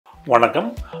வணக்கம்,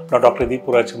 நான் doctor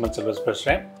Deepu Rajkamal Selvaraj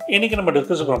பேசுகிறேன். இன்றைக்கி நம்ம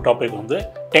டிஸ்கஸ் பண்ணுற டாபிக் வந்து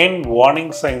 10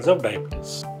 warning signs of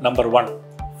diabetes. Number 1,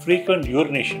 frequent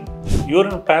urination.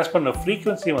 Urine pass பண்ண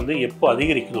ஃப்ரீக்வன்சி வந்து எப்போ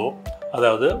அதிகரிக்குதோ,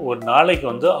 அதாவது ஒரு நாளைக்கு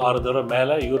வந்து 6 தடவை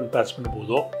மேலே யூரின் பாஸ் பண்ண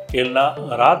போதோ, இல்லைனா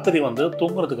ராத்திரி வந்து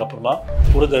தூங்குறதுக்கு அப்புறமா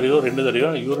ஒரு தடவையோ 2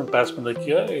 தடவையோ யூரின் பாஸ்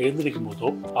பண்ணுறதுக்கு எழுந்திரிக்கும்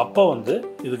போதோ, அப்போ வந்து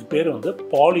இதுக்கு பேர் வந்து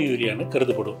பாலியூரியான்னு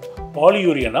கருதப்படும்.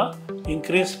 பாலியூரியானா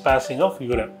இன்க்ரீஸ் பாசிங் ஆஃப்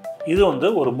யூரின். இது வந்து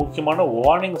ஒரு முக்கியமான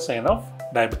warning sign of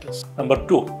diabetes. Number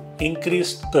 2,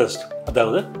 increase thirst,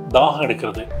 அதாவது தாகம்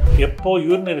எடுக்கிறது. எப்போ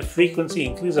யூரினரி ஃப்ரீக்வன்சி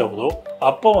இன்க்ரீஸ் ஆகுதோ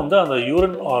அப்போ வந்து அந்த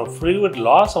யூரின் ஆர் ஃப்ளூயிட்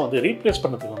லாஸை வந்து ரீப்ளேஸ்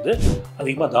பண்ணுறதுக்கு வந்து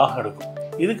அதிகமாக தாகம் எடுக்கும்.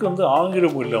 இதுக்கு வந்து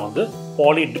ஆங்கில மொழியில் வந்து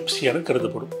பாலிடிப்சியான்னு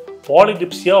கருதப்படும்.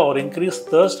 பாலிடிப்சியா ஆர் இன்க்ரீஸ்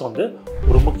தர்ஸ்ட் வந்து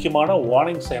ஒரு முக்கியமான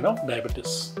warning sign of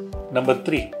diabetes. Number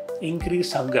 3,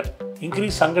 increase hunger.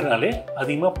 Increase ஹங்கர்னாலே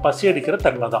அதிகமாக பசி எடுக்கிற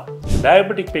தன்மை தான்.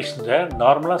 டயபெட்டிக் பேஷண்ட்டை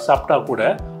நார்மலாக சாப்பிட்டா கூட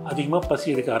அதிகமாக பசி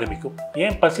எடுக்க ஆரம்பிக்கும்.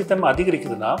 ஏன் பசித்தன்மை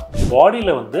அதிகரிக்குதுன்னா,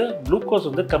 பாடியில் வந்து குளுக்கோஸ்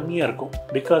வந்து கம்மியாக இருக்கும்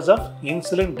because of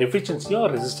insulin deficiency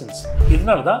R resistance.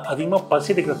 இதனால தான் அதிகமாக பசி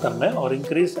எடுக்கிற தன்மை ஒரு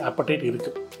இன்க்ரீஸ் ஆப்படைட்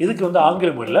இருக்குது. இதுக்கு வந்து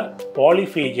ஆங்கில மொழியில்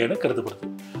பாலிஃபேஜியான்னு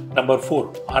கருதப்படுது. Number 4,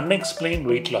 unexplained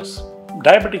weight loss.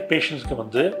 Diabetic பேஷண்ட்ஸ்க்கு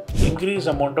வந்து increase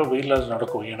amount of weight loss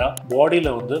நடக்கும். ஏன்னா பாடியில்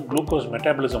வந்து குளுக்கோஸ்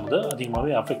மெட்டாபாலிசம் வந்து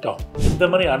அதிகமாகவே அஃபெக்ட் ஆகும். இந்த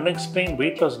மாதிரி அன்எக்ஸ்பிளைன்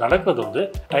வெயிட் லாஸ் நடக்கிறது வந்து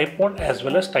type 1 as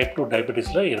well as type 2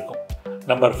 டயபெட்டிஸில் இருக்கும்.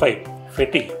 நம்பர் 5,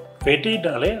 ஃபெட்டிக்.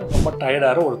 ஃபெட்டிக்னாலே ரொம்ப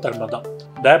டயர்டாகிற ஒரு தன்மை தான்.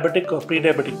 டயபெட்டிக் ப்ரீ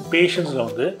டயபெட்டிக் பேஷண்ட்ஸில்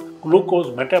வந்து குளுக்கோஸ்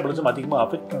மெட்டாபாலிசம் அதிகமாக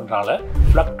அஃபெக்ட் பண்ணுறதுனால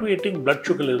ஃப்ளக்டுவேட்டிங் பிளட்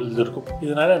சுகர் லெவல்ஸ் இருக்கும்.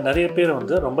 இதனால நிறைய பேர்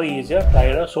வந்து ரொம்ப ஈஸியாக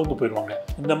டயர்டாக சோர்ந்து போயிடுவாங்க.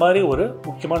 இந்த மாதிரி ஒரு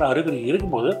முக்கியமான அறிகுறி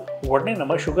இருக்கும்போது உடனே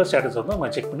நம்ம சுகர் ஸ்டேட்டஸ் வந்து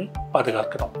நம்ம செக் பண்ணி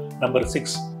பாதுகாக்கிறோம். Number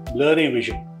 6, பிளரி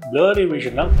vision. பிளரி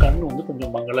விஷன்னா கண் வந்து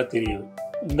கொஞ்சம் மங்கலாக தெரியுது.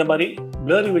 இந்த மாதிரி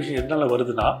பிளரி விஷன் எதனால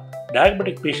வருதுன்னா,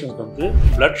 டயபெட்டிக் பேஷண்ட்ஸ்க்கு வந்து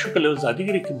பிளட் சுகர் லெவல்ஸ்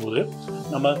அதிகரிக்கும் போது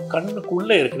நம்ம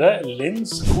கண்ணுக்குள்ளே இருக்கிற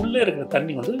லென்ஸுக்குள்ளே இருக்கிற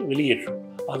தண்ணி வந்து வெளியேற்றும்.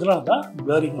 அதனால தான்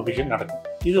பிளரிங் விஷன் நடக்கும்.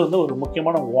 இது வந்து ஒரு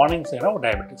முக்கியமான warning sign of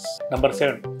diabetes. Number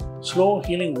 7, slow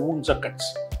healing wounds R cuts.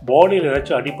 பாடியில்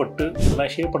ஏதாச்சும் அடிபட்டு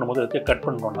இதெல்லாம் ஷேப் பண்ணும்போது ஏதாச்சும் கட்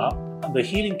பண்ணோம்னா அந்த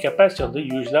ஹீலிங் கெப்பாசிட்டி வந்து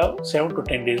யூஸ்வலாக 7 to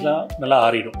 10 டேஸ்லாம் நல்லா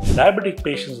ஆறிடும். டயபெட்டிக்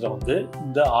பேஷண்ட்ஸில் வந்து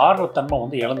இந்த ஆறுற தன்மை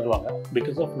வந்து இழந்துடுவாங்க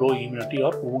because of low immunity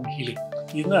R wound healing.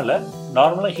 இதனால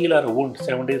நார்மலாக ஹீல் ஆகிற வூண்ட்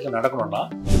 7 டேஸில் நடக்கணும்னா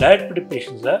டயபெட்டிக்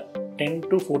பேஷண்ட்ஸில் 10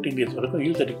 to 14 டேஸ் வரைக்கும்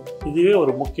ஹீல் தடிக்கும். இதுவே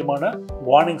ஒரு முக்கியமான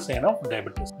warning sign of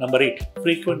diabetes. Number 8,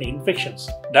 frequent infections.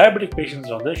 Diabetic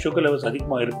patients வந்து சுகர் லெவல்ஸ்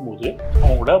அதிகமாக இருக்கும்போது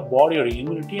அவங்களோட பாடியோட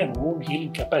immunity and wound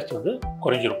healing capacity வந்து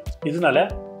குறைஞ்சிரும். இதனால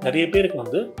நிறைய பேருக்கு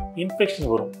வந்து இன்ஃபெக்ஷன்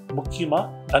வரும். முக்கியமாக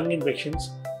lung infections,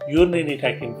 urinary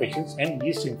tract infections and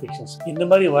east infections. இந்த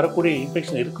மாதிரி வரக்கூடிய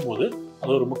இன்ஃபெக்ஷன் இருக்கும்போது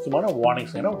அது ஒரு முக்கியமான warning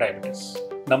sign of diabetes.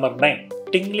 Number 9,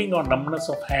 tingling R numbness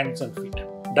of hands and feet.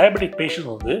 Diabetic patient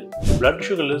வந்து பிளட்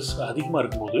சுகர் லெவல்ஸ் அதிகமாக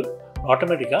இருக்கும்போது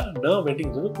ஆட்டோமேட்டிக்காக நர்வ்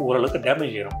எண்டிங்ஸ் வந்து ஓரளவுக்கு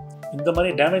டேமேஜ் ஆகிடும். இந்த மாதிரி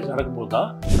டேமேஜ் நடக்கும்போது தான்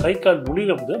கை கால்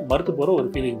நுனியில் வந்து மறுத்து போகிற ஒரு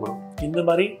ஃபீலிங் வரும். இந்த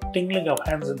மாதிரி tingling of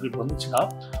hands and feet வந்துச்சுன்னா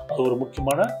அது ஒரு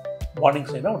முக்கியமான warning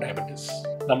sign of diabetes.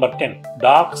 Number 10,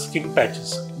 dark skin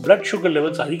patches. Blood sugar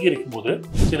levels அதிகரிக்கும் போது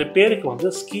சில பேருக்கு வந்து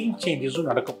ஸ்கின் சேஞ்சஸும்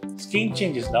நடக்கும். ஸ்கின்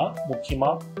சேஞ்சஸ்னால்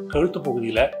முக்கியமாக கழுத்து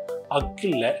பகுதியில்,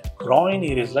 அக்கில், கிராயின்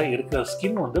ஏரியாஸில் இருக்கிற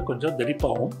ஸ்கின் வந்து கொஞ்சம்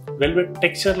தடிப்பாகவும் வெல்வெட்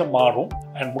டெக்ஸ்சரில் மாறும்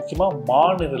அண்ட் முக்கியமாக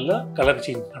மாநில கலர்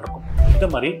சேஞ்ச் நடக்கும். இந்த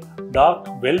மாதிரி டார்க்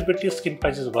வெல்வெட்டி ஸ்கின்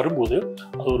பேச்சஸ் வரும்போது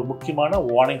அது ஒரு முக்கியமான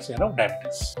வார்னிங் சைன் ஆஃப்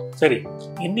டயபெட்டிஸ். சரி,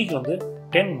 இன்னைக்கு வந்து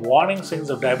 10 வார்னிங்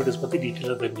சைன்ஸ் ஆஃப் டயபெட்டிஸ் பற்றி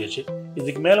டீட்டெயிலாக தெரிஞ்சிச்சு.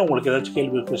 இதுக்கு மேலே உங்களுக்கு ஏதாச்சும்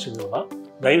கேள்வி கொஸ்டின் இருந்தால்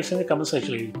தயவு செஞ்சு கமெண்ட்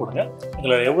செக்ஷனில் எழுதி போடுங்க.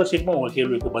 எங்களை எவ்வளோ சீக்கிரமாக உங்கள்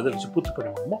கேள்விக்கு பதிலளித்து பூர்த்தி பண்ண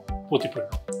முடியுமோ பூர்த்தி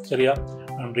பண்ணணும். சரியா?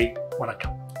 நன்றி,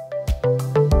 வணக்கம்.